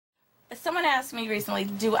Someone asked me recently,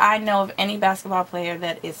 do I know of any basketball player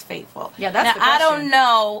that is faithful? Yeah, that's now, the question. I don't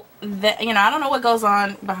know that, I don't know what goes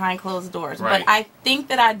on behind closed doors, Right. but I think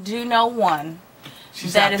that I do know one. She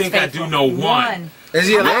said, I think faithful. I do know one. Is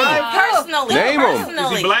he alive? Personally. Name him.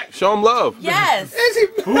 Personally. Is he black? Show him love. Yes. Is he?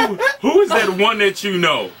 Who is that one that you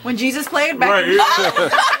know? When Jesus played back Right. in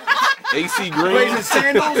AC Green. Blazing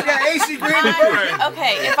sandals? Yeah, AC Green.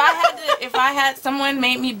 Okay, if I had someone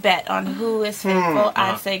made me bet on who is faithful,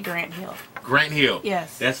 I'd say Grant Hill. Grant Hill.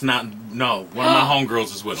 Yes. That's not, no. One of my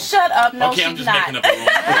homegirls is with him. Shut up. No, Okay, I'm she's just not. making up a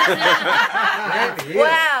rumor.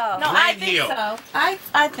 Wow. No, I Grant think Hill. so.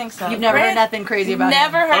 I think so. You've never heard Grant- nothing crazy about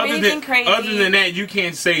Never him. heard anything crazy. Other than that, you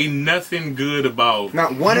can't say nothing good about.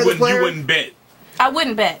 Not one of the You players? wouldn't bet. I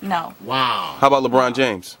wouldn't bet. No, Wow. How about LeBron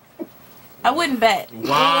James? I wouldn't bet.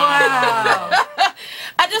 Wow.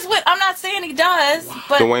 I just would. I'm not saying he does,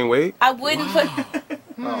 but Dwayne Wade? I wouldn't put.